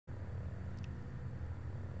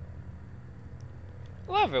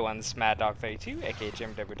Hello everyone, this is Mad Dog 32, aka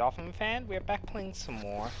Jim W. Dolphin fan. We are back playing some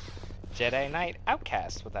more Jedi Knight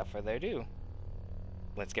Outcast. Without further ado,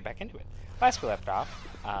 let's get back into it. Last we left off,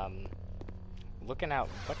 looking out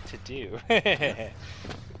what to do.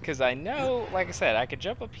 Because I know, like I said, I could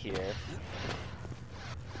jump up here.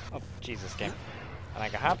 Oh, Jesus, game. And I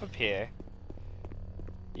can hop up here.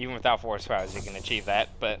 Even without force powers, you can achieve that,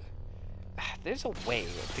 but there's a way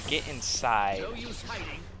to get inside. No use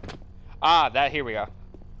hiding. Ah, that, here we go.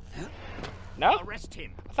 No? Arrest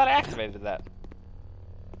him. I thought I activated that.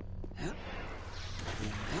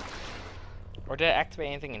 Or did I activate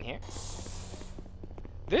anything in here?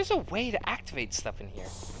 There's a way to activate stuff in here.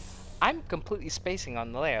 I'm completely spacing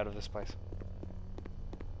on the layout of this place.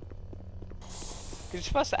 You're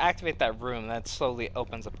supposed to activate that room, that slowly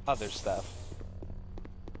opens up other stuff.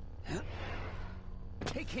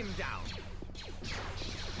 Take him down.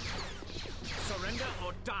 Surrender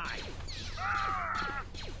or die.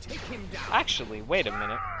 Take him down. Actually, wait a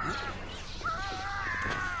minute.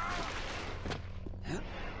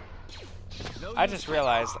 No I use just hiding.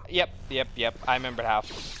 realized. Yep. I remembered how.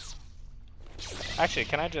 Actually,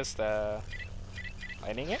 can I just,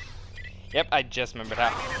 lighting it? Yep, I just remembered how.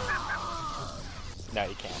 No,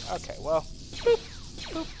 you can't. Okay, well. Boop,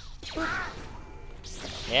 boop, boop.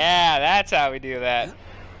 Yeah, that's how we do that.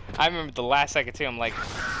 I remember the last second too. I'm like,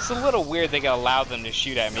 it's a little weird they could allow them to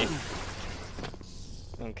shoot at me.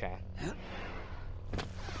 Okay.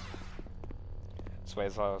 Let's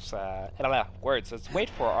wait those words. Let's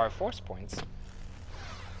wait for our force points.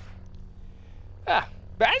 But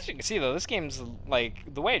as you can see though, this game's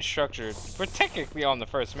like the way it's structured. We're technically on the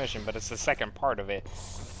first mission, but it's the second part of it.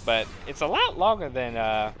 But it's a lot longer than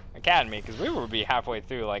Academy, because we would be halfway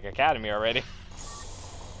through like Academy already.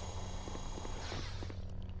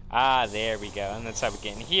 Ah, there we go. And that's how we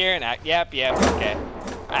get in here and act. Yep, okay.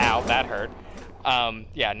 Ow, that hurt.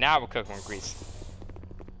 Yeah, now we're cooking with grease.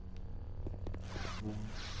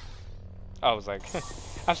 I was like,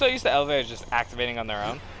 I'm so used to elevators just activating on their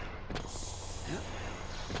own.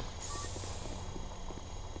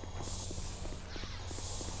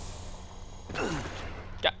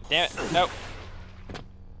 God damn it, nope.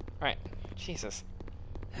 Alright, Jesus.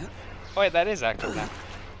 Oh wait, that is active now.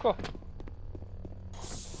 Cool.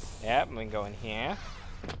 Yep, we can go in here.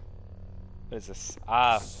 What is this?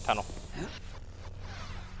 Ah, tunnel.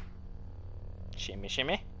 Shimmy,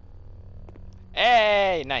 shimmy.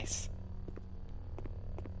 Hey, nice.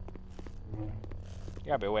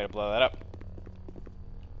 Gotta be a way to blow that up.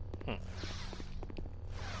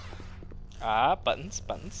 Ah, buttons.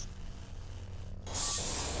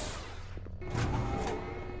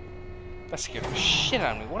 That scared the shit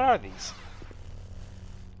out of me. What are these?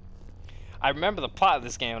 I remember the plot of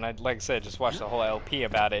this game, and I, like I said, just watched the whole LP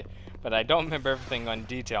about it, but I don't remember everything in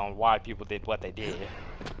detail on why people did what they did.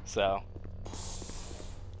 So,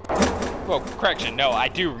 well, correction, no, I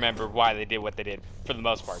do remember why they did what they did, for the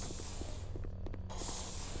most part.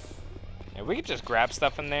 And we could just grab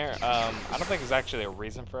stuff in there. I don't think there's actually a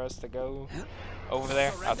reason for us to go over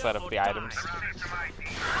there, outside of the items.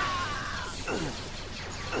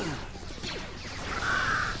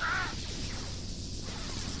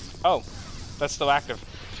 Oh, that's still active.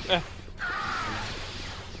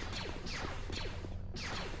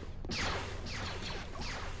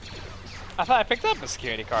 I thought I picked up a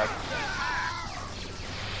security card.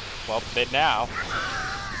 Well, did now.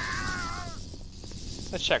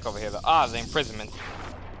 Let's check over here though. Ah, the imprisonment.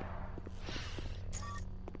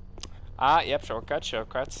 Ah, yep,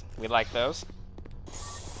 shortcuts. We like those.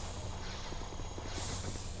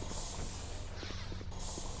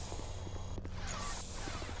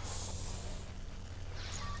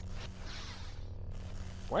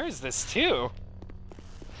 Where is this to?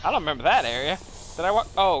 I don't remember that area. Did I walk?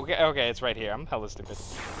 Oh, okay, it's right here. I'm hella stupid.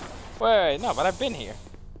 Wait, no, but I've been here.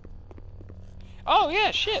 Oh,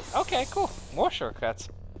 yeah, shit. Okay, cool. More shortcuts.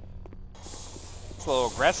 It's a little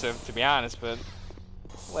aggressive, to be honest, but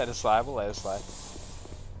we'll let it slide.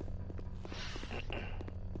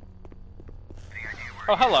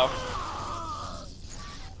 Oh, hello.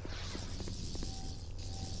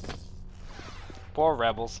 Poor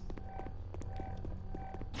rebels.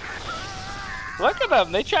 Look at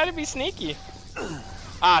them, they try to be sneaky.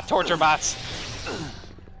 Ah, torture bots.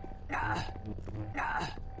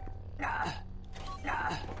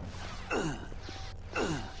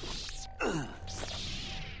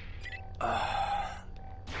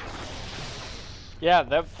 Yeah,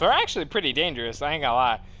 they're actually pretty dangerous, I ain't gonna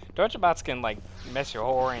lie. Torture bots can like mess your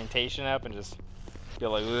whole orientation up and just be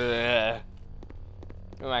like, ugh.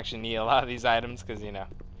 You don't actually need a lot of these items because, you know,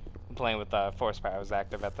 I'm playing with force powers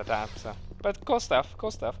active at the time, so. But cool stuff.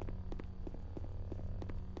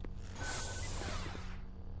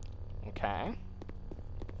 Okay.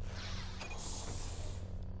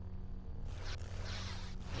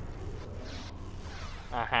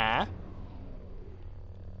 Uh-huh.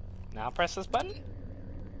 Now press this button.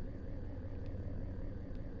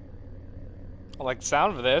 I like the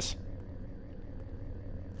sound of this.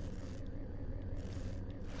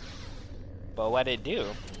 But what'd it do?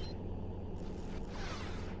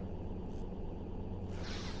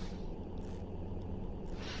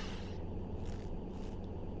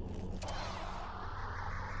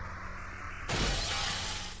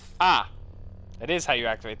 Ah! That is how you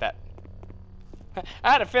activate that.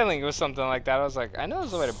 I had a feeling it was something like that. I was like, I know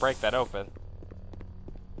there's a way to break that open.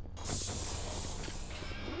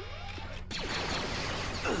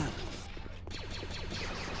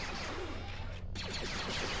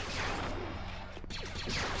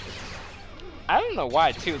 I don't know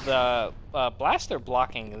why, too. The blaster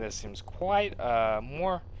blocking this seems quite a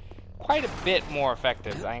bit more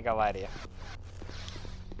effective. I ain't gonna lie to you.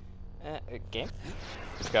 Game?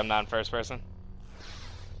 Just come down first person.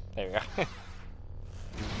 There we go.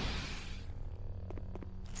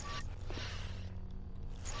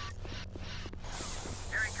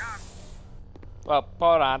 Here he comes. Well,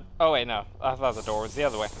 hold on. Oh wait, no. I thought the door was the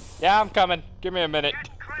other way. Yeah, I'm coming. Give me a minute.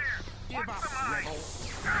 Get clear. Give up, rebel.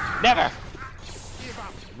 Never. Give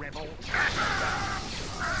up, rebel.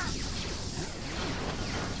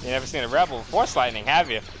 You never seen a rebel with force lightning,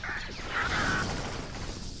 have you?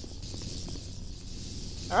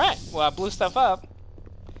 Alright, well I blew stuff up.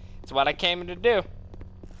 It's what I came here to do.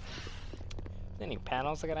 Any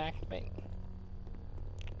panels I gotta activate?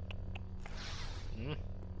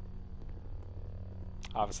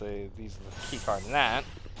 Obviously, these are the key card in that.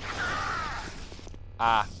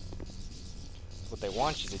 Ah. That's what they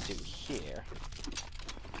want you to do here.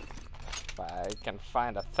 If I can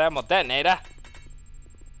find a thermal detonator.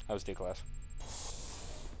 That was too close.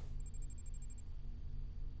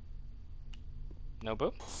 No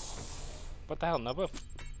boo? What the hell, no boo?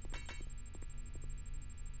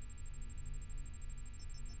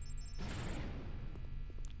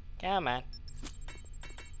 Come on.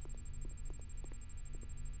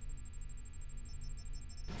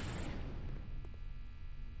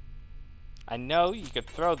 I know you could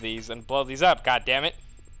throw these and blow these up, goddammit.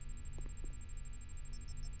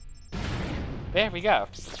 There we go.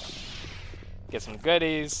 Get some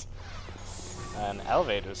goodies. An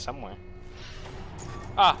elevator somewhere.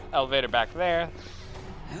 Ah, elevator back there.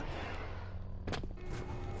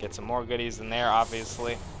 Get some more goodies in there,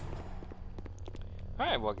 obviously.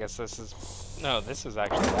 Alright, well, I guess this is... No, this is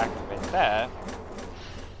actually to activate that.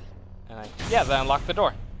 And yeah, that unlocked the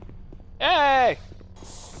door. Yay!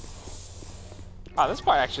 Wow, this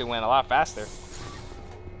part actually went a lot faster.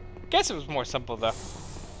 Guess it was more simple, though.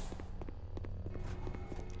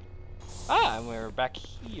 Ah, and we're back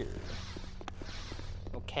here.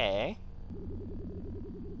 Okay.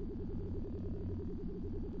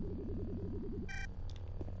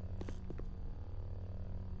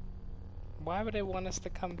 Why would they want us to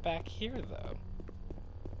come back here, though?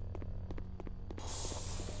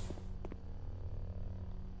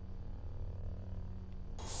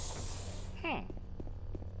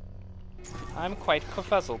 I'm quite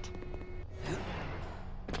confuzzled.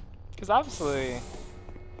 Because obviously,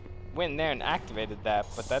 went in there and activated that,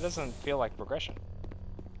 but that doesn't feel like progression.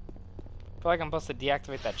 I feel like I'm supposed to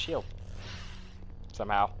deactivate that shield.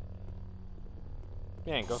 Somehow.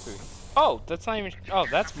 Yeah, and go through. Oh, that's not even... Oh,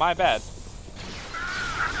 that's my bad.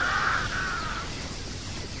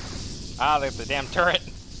 Ah, there's the damn turret.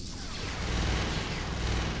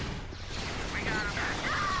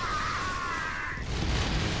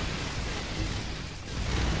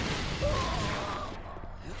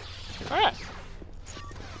 Alright.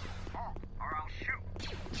 Or I'll shoot.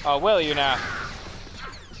 Oh, will you now?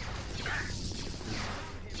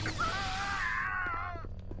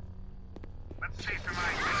 Let's see some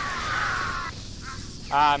ID.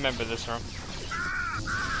 Ah, I remember this room.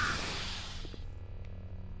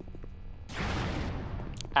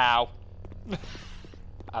 Ow.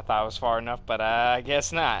 I thought it was far enough, but I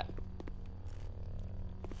guess not.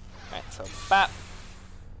 Alright, so bap.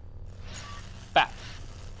 Bap.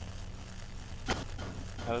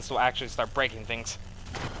 Now this will actually start breaking things.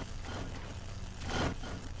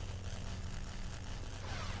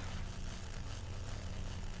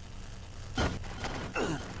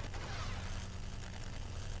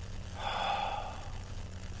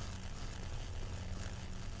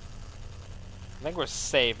 I think we're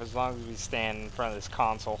safe as long as we stand in front of this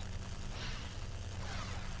console.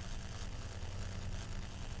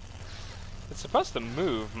 It's supposed to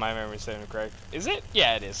move, my memory's saying correct. Is it?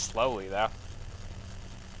 Yeah, it is. Slowly, though.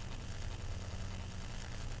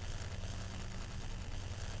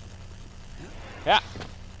 Yeah.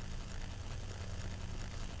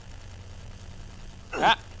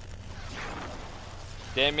 Ah.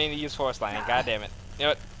 Didn't mean to use force lightning. God damn it. You know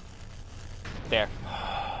what? There.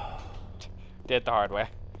 Did it the hard way.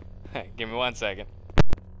 Give me 1 second.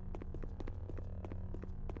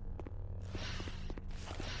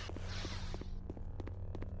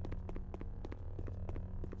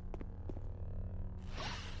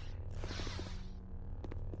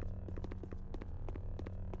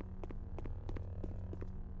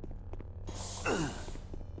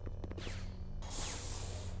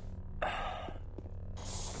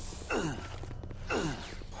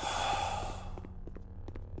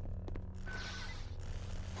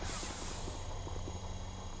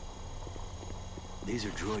 These are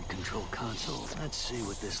droid control consoles. Let's see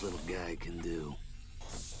what this little guy can do.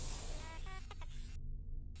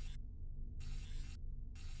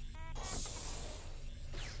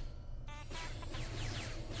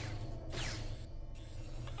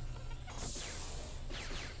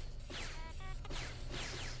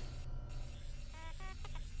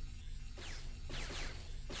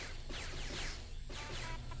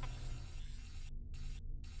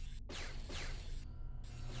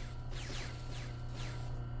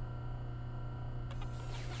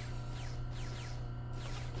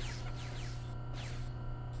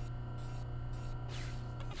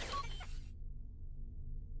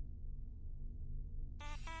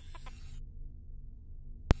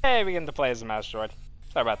 Hey, we get to play as a mouse droid.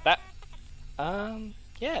 Sorry about that.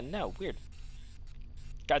 Yeah, no, weird.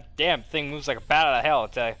 God damn, thing moves like a bat out of hell, I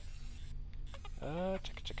tell you.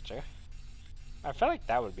 Check. I felt like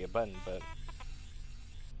that would be a button, but...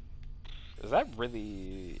 Is that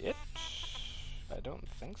really it? I don't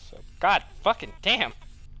think so. God fucking damn!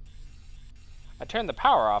 I turned the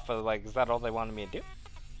power off, but like, is that all they wanted me to do?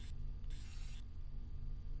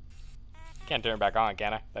 Can't turn it back on,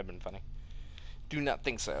 can I? That'd been funny. Do not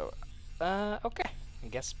think so. Okay. I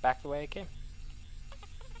guess back the way I came.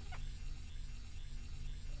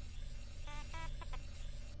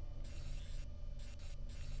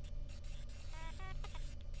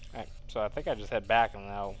 Alright, so I think I just head back and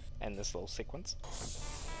I'll end this little sequence.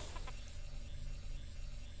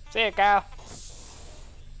 See ya, Kyle!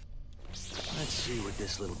 Let's see what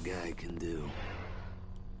this little guy can do.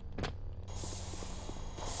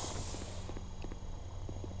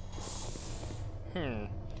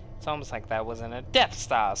 It's almost like that was in a Death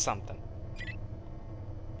Star or something.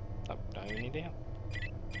 Oh, don't even need to help.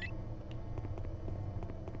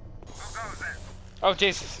 Oh,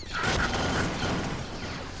 Jesus.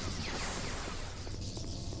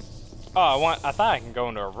 Oh, I thought I can go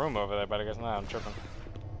into a room over there, but I guess not. I'm tripping.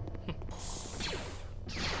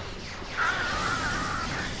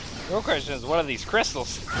 The real question is, what are these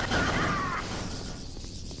crystals?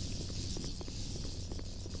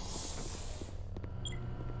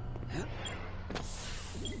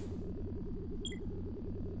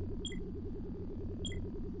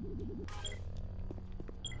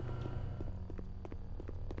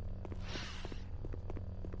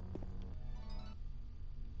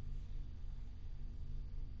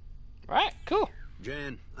 Alright, cool.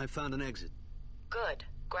 Jan, I found an exit. Good.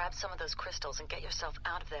 Grab some of those crystals and get yourself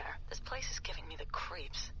out of there. This place is giving me the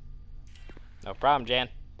creeps. No problem, Jan.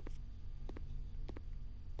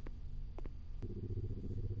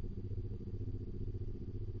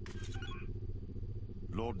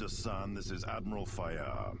 Lord Dasan, this is Admiral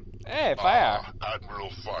Fayar. Hey, Fire. Admiral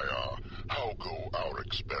Fayar, how go our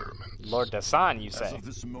experiments? Lord Dasan, you As say. of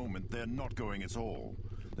this moment, they're not going at all.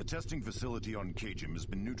 The testing facility on Kajim has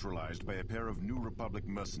been neutralized by a pair of New Republic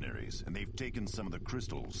mercenaries, and they've taken some of the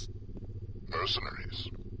crystals. Mercenaries?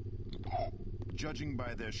 Who? Judging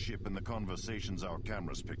by their ship and the conversations our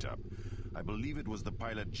cameras picked up, I believe it was the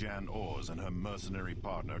pilot Jan Oz and her mercenary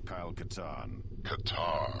partner Kyle Katarn.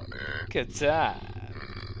 Katarn, eh? Good time.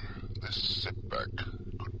 This setback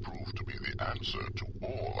could prove to be the answer to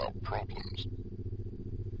all our problems.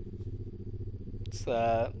 It's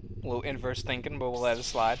a little inverse thinking, but we'll let it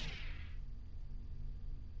slide.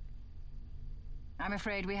 I'm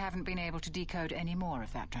afraid we haven't been able to decode any more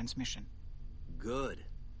of that transmission. Good.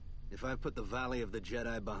 If I put the Valley of the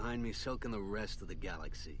Jedi behind me, so can the rest of the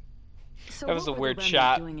galaxy. So That was a what were weird the Remnant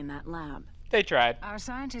shot. doing in that lab? They tried. Our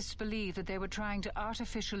scientists believe that they were trying to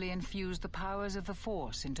artificially infuse the powers of the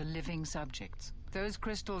Force into living subjects. Those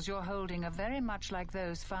crystals you're holding are very much like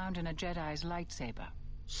those found in a Jedi's lightsaber.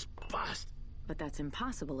 Spast! But that's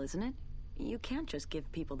impossible, isn't it? You can't just give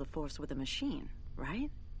people the Force with a machine, right?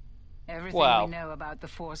 Everything Well. we know about the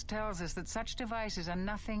Force tells us that such devices are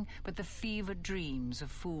nothing but the fevered dreams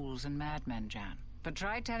of fools and madmen, Jan. But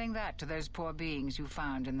try telling that to those poor beings you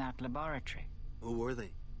found in that laboratory. Who were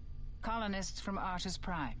they? Colonists from Artus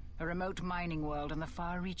Prime, a remote mining world on the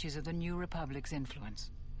far reaches of the New Republic's influence.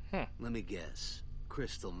 Let me guess.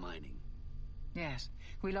 Crystal mining. Yes.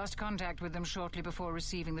 We lost contact with them shortly before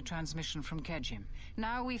receiving the transmission from Kejim.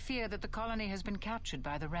 Now we fear that the colony has been captured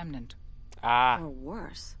by the Remnant. Ah. Or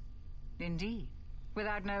worse. Indeed.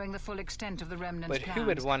 Without knowing the full extent of the Remnant's But plans, who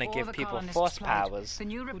would want to or give the people colonists' force plight, powers the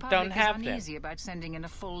New who Republic don't have is them? uneasy about sending in a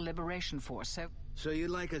full liberation force, so... So you'd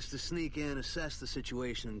like us to sneak in, assess the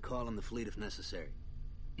situation, and call in the fleet if necessary?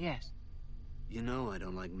 Yes. You know I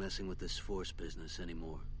don't like messing with this force business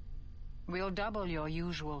anymore. We'll double your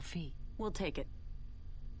usual fee. We'll take it.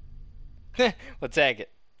 We'll take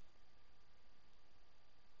it.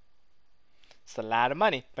 It's a lot of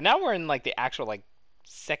money. But now we're in, like, the actual, like,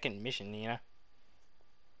 second mission, you know?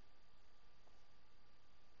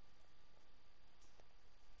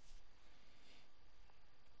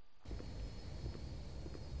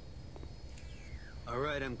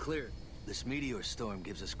 Alright, I'm clear. This meteor storm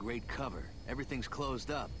gives us great cover. Everything's closed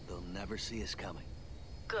up. They'll never see us coming.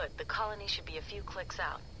 Good. The colony should be a few clicks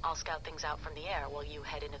out. I'll scout things out from the air while you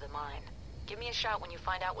head into the mine. Give me a shout when you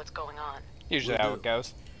find out what's going on. Usually Will how do. it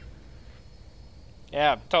goes.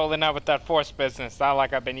 Yeah, totally not with that force business. Not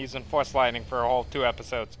like I've been using force lightning for a whole 2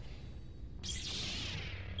 episodes.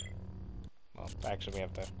 Well, actually we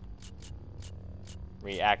have to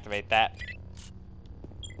reactivate that.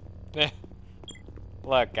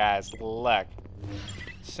 Look, guys, look.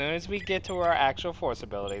 As soon as we get to our actual force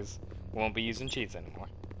abilities, we won't be using cheats anymore.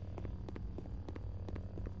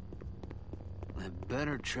 I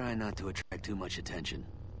better try not to attract too much attention.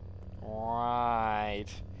 Right.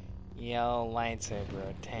 Yellow lightsaber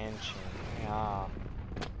attention. Yeah.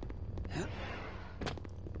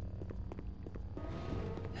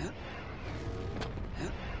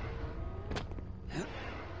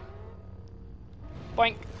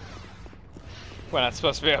 Boink. We're not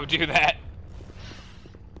supposed to be able to do that.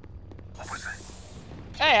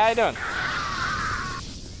 Hey, how you doing?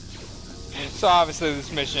 So obviously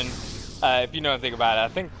this mission, if you know anything about it, I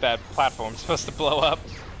think that platform's supposed to blow up.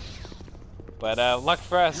 But luck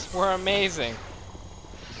for us, we're amazing.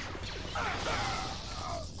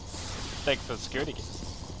 Thanks for the security key.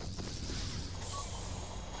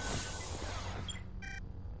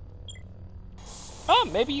 Oh,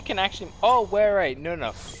 maybe you can actually... Oh, right.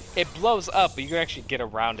 No. It blows up, but you can actually get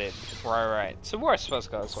around it. Right. So we're supposed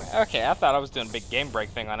to go this way. Okay, I thought I was doing a big game break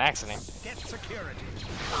thing on accident. Get security.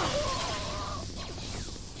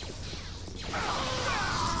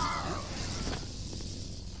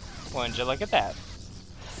 Wouldn't you look at that?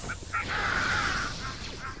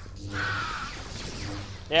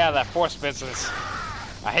 Yeah, that force business.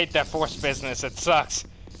 I hate that force business. It sucks.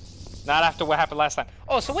 Not after what happened last time.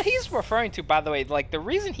 Oh, so what he's referring to, by the way, like the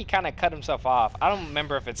reason he kind of cut himself off, I don't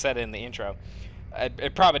remember if it said it in the intro.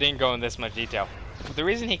 It probably didn't go in this much detail. But the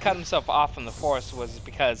reason he cut himself off from the Force was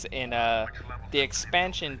because in the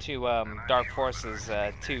expansion to Dark Forces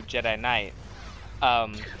 2 Jedi Knight,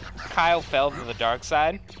 Kyle fell to the dark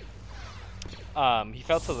side. He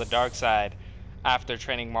fell to the dark side after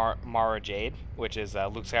training Mara Jade, which is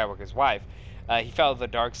Luke Skywalker's wife. He fell to the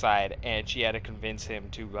dark side, and she had to convince him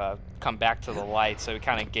to come back to the light, so he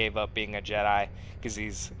kind of gave up being a Jedi, because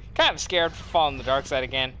he's kind of scared for falling to the dark side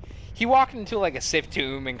again. He walked into, like, a Sith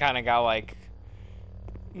tomb and kind of got, like,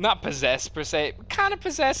 not possessed, per se, kind of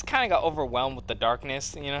possessed, kind of got overwhelmed with the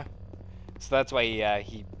darkness, you know? So that's why he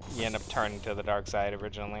ended up turning to the dark side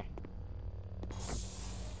originally.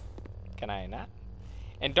 Can I not?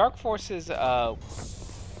 In Dark Forces, in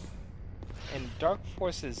Dark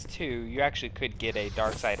Forces 2, you actually could get a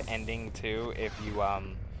dark side ending too if you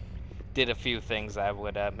did a few things that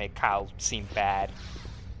would make Kyle seem bad.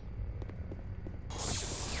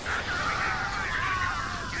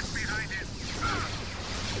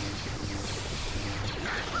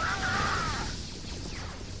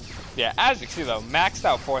 Yeah, as you can see though, maxed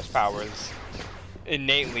out force powers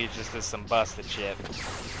innately just does some busted shit.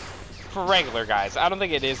 For regular guys. I don't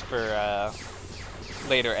think it is for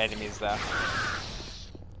later enemies though.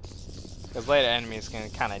 Because later enemies can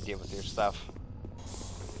kind of deal with your stuff.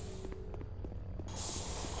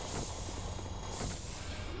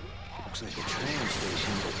 Looks like a train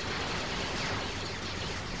station.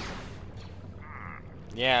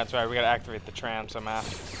 Yeah, that's right. We gotta activate the tram somehow.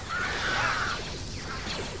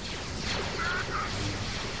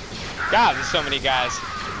 God, there's so many guys.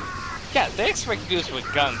 Yeah, they expect to do this with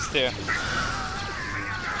guns too.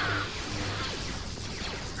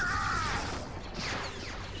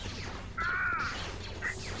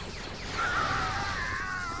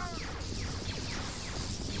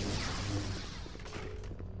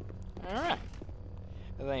 Alright.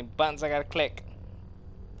 There's any buttons I gotta click.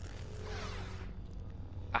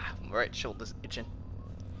 right shoulder's itching.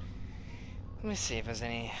 Let me see if there's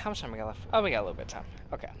any... How much time we got left? Oh, we got a little bit of time.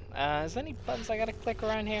 Okay. Is there any buttons I gotta click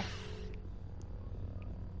around here?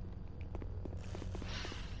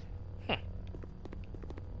 I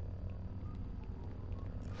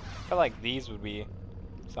feel like these would be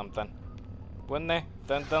something. Wouldn't they?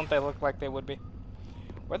 Don't they look like they would be?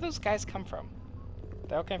 Where'd those guys come from?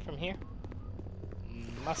 They all came from here?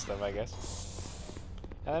 Must have, I guess.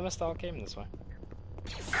 And they must have all came this way.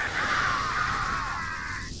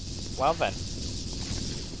 Well then.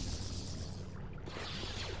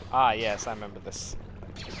 Ah, yes, I remember this.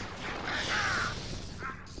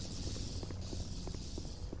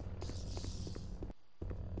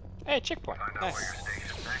 Hey, checkpoint. Nice.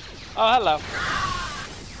 Oh, hello.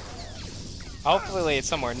 Hopefully it's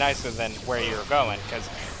somewhere nicer than where you're going, because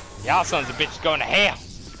y'all sons of bitches going to hell.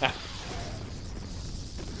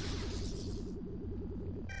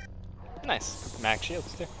 Nice. Max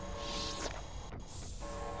shields, too.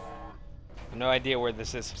 No idea where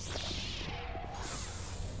this is.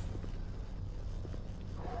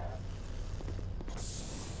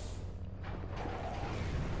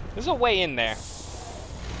 There's a way in there.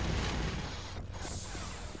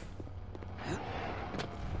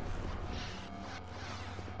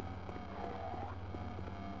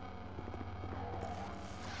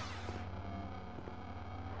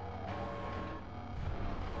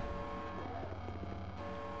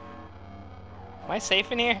 Am I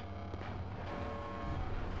safe in here?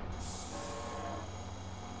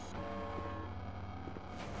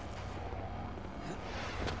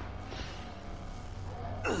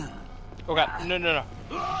 Oh god, no.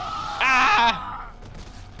 Ah!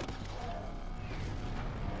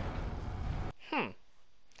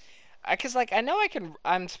 Cause like, I know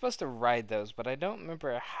I'm supposed to ride those, but I don't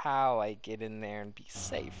remember how I get in there and be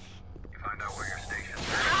safe. Find out where you're stationed.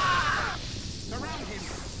 Surround him!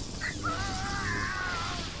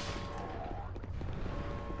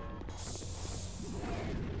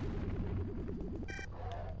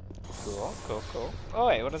 Cool. Oh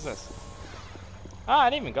wait, what is this? Ah, I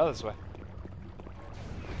didn't even go this way.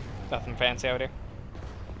 Nothing fancy out here.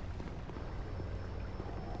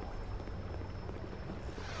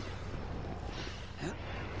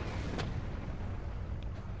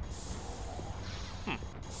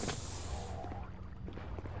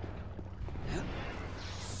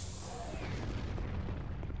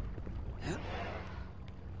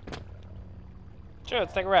 Sure,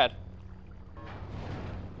 let's take a ride.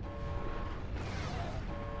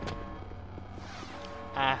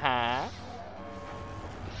 Uh-huh.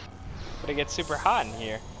 But it gets super hot in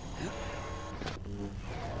here.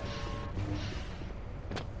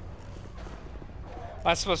 Am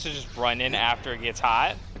I supposed to just run in after it gets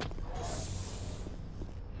hot?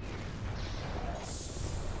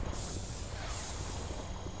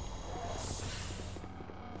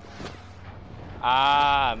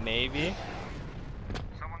 Ah, maybe.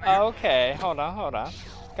 Okay, hold on.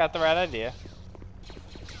 Got the right idea.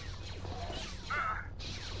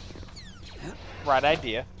 Right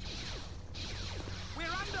idea. We're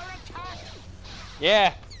under attack!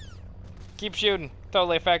 Yeah. Keep shooting.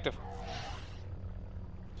 Totally effective.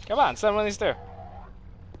 Come on, send one of these through.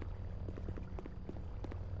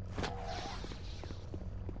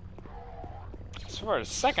 So for a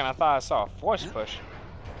second, I thought I saw a force push.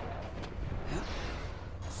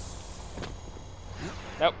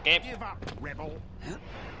 Nope, game. Give up, rebel!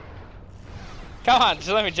 Come on, just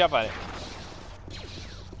let me jump on it.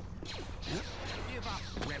 Give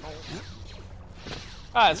up, rebel!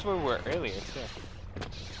 Ah, that's where we were earlier, too.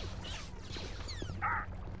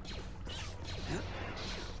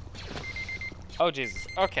 Oh, Jesus.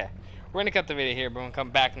 Okay. We're going to cut the video here, but when we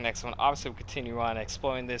come back in the next one, obviously we'll continue on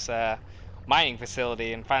exploring this mining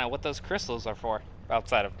facility and find out what those crystals are for,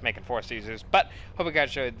 outside of making force users. But, hope you guys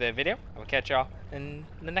enjoyed the video. I will catch y'all in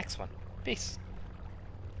the next one. Peace.